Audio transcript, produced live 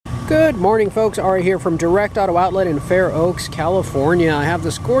Good morning, folks. Ari here from Direct Auto Outlet in Fair Oaks, California. I have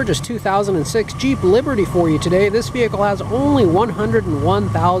this gorgeous 2006 Jeep Liberty for you today. This vehicle has only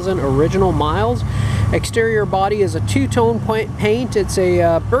 101,000 original miles. Exterior body is a two-tone paint. It's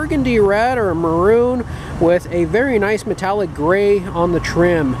a burgundy red or a maroon with a very nice metallic gray on the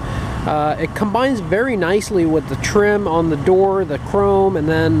trim. It combines very nicely with the trim on the door, the chrome, and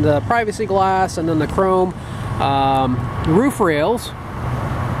then the privacy glass, and then the chrome roof rails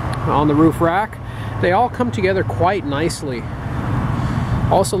on the roof rack. They all come together quite nicely.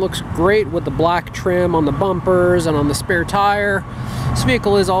 Also looks great with the black trim on the bumpers and on the spare tire. This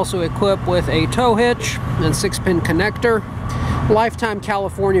vehicle is also equipped with a tow hitch and 6-pin connector. Lifetime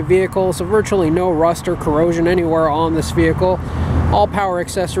California vehicle, so virtually no rust or corrosion anywhere on this vehicle. All power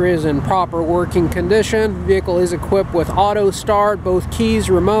accessories in proper working condition. Vehicle is equipped with auto start, both keys,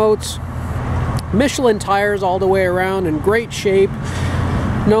 remotes. Michelin tires all the way around, in great shape.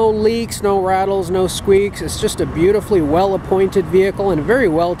 No leaks, no rattles, no squeaks. It's just a beautifully well-appointed vehicle and very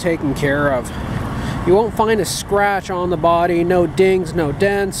well taken care of. You won't find a scratch on the body, no dings, no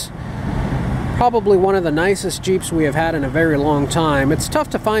dents. Probably one of the nicest Jeeps we have had in a very long time. It's tough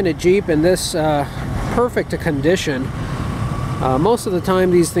to find a Jeep in this perfect a condition. Most of the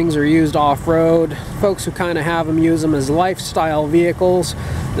time these things are used off-road. Folks who kind of have them use them as lifestyle vehicles.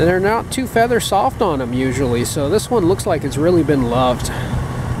 They're not too feather soft on them usually, so this one looks like it's really been loved.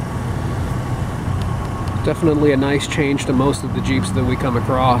 Definitely a nice change to most of the Jeeps that we come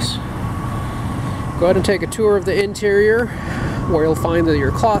across. Go ahead and take a tour of the interior, where you'll find that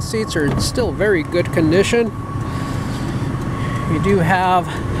your cloth seats are in still very good condition. You do have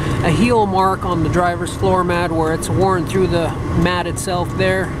a heel mark on the driver's floor mat where it's worn through the mat itself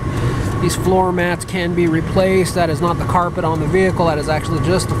there. These floor mats can be replaced. That is not the carpet on the vehicle, that is actually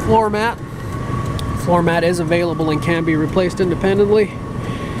just the floor mat. Floor mat is available and can be replaced independently.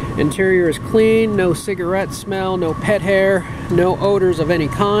 Interior is clean, no cigarette smell, no pet hair, no odors of any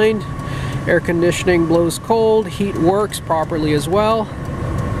kind. Air conditioning blows cold, heat works properly as well.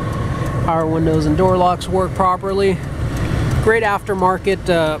 Power windows and door locks work properly. Great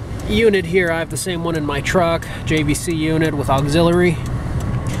aftermarket unit here. I have the same one in my truck, JVC unit with auxiliary.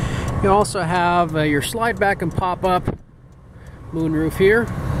 You also have your slide back and pop up moonroof here,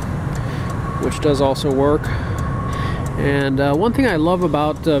 which does also work. And one thing I love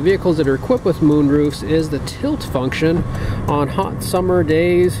about vehicles that are equipped with moonroofs is the tilt function. On hot summer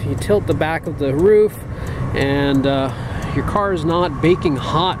days, you tilt the back of the roof and your car is not baking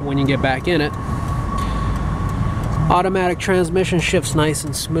hot when you get back in it. Automatic transmission shifts nice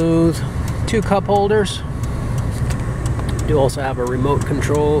and smooth. 2 cup holders. You do also have a remote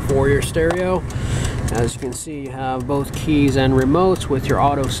control for your stereo. As you can see, you have both keys and remotes with your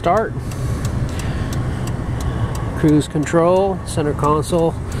auto start. Cruise control, center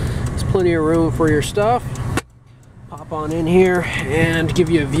console. There's plenty of room for your stuff. Pop on in here and give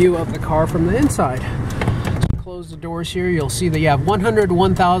you a view of the car from the inside. So close the doors here. You'll see that you have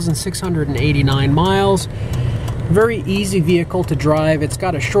 101,689 miles. Very easy vehicle to drive. It's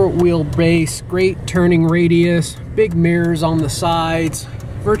got a short wheelbase, great turning radius, big mirrors on the sides,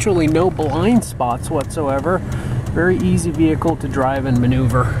 virtually no blind spots whatsoever. Very easy vehicle to drive and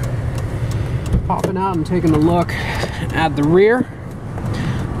maneuver. Popping out and taking a look at the rear.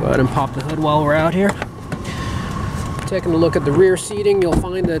 Go ahead and pop the hood while we're out here. Taking a look at the rear seating, you'll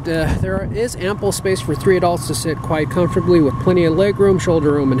find that there is ample space for 3 adults to sit quite comfortably with plenty of leg room,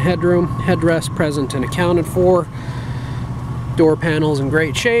 shoulder room, and headroom. Headrest present and accounted for. Door panels in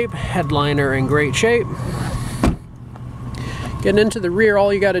great shape. Headliner in great shape. Getting into the rear,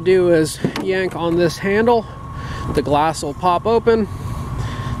 all you got to do is yank on this handle. The glass will pop open.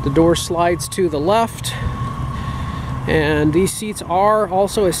 The door slides to the left. And these seats are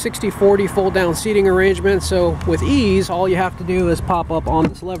also a 60-40 fold-down seating arrangement, so with ease, all you have to do is pop up on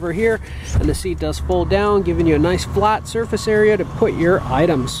this lever here, and the seat does fold down, giving you a nice flat surface area to put your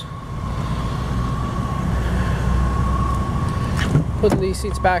items. Putting these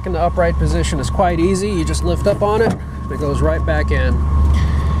seats back in the upright position is quite easy. You just lift up on it, and it goes right back in.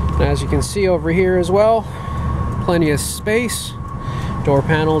 And as you can see over here as well, plenty of space. Door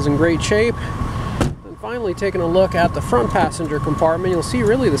panels in great shape. Finally, taking a look at the front passenger compartment, you'll see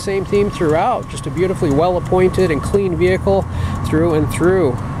really the same theme throughout. Just a beautifully well-appointed and clean vehicle through and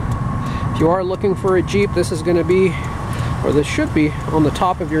through. If you are looking for a Jeep, this is going to be, or this should be, on the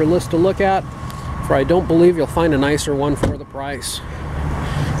top of your list to look at, for I don't believe you'll find a nicer one for the price.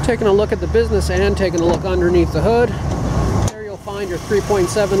 Taking a look at the business end, taking a look underneath the hood, there you'll find your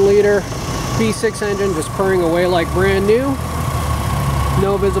 3.7 liter V6 engine just purring away like brand new.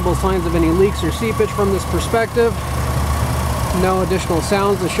 No visible signs of any leaks or seepage from this perspective. No additional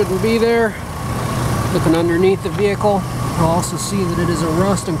sounds that shouldn't be there. Looking underneath the vehicle, you'll also see that it is a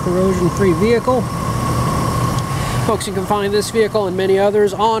rust and corrosion-free vehicle. Folks, you can find this vehicle and many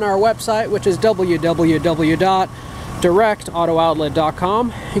others on our website, which is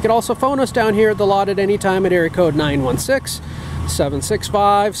www.directauto-outlet.com. You can also phone us down here at the lot at any time at area code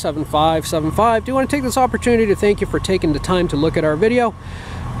 916-765-7575. Do want to take this opportunity to thank you for taking the time to look at our video.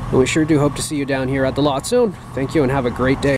 And we sure do hope to see you down here at the lot soon. Thank you and have a great day.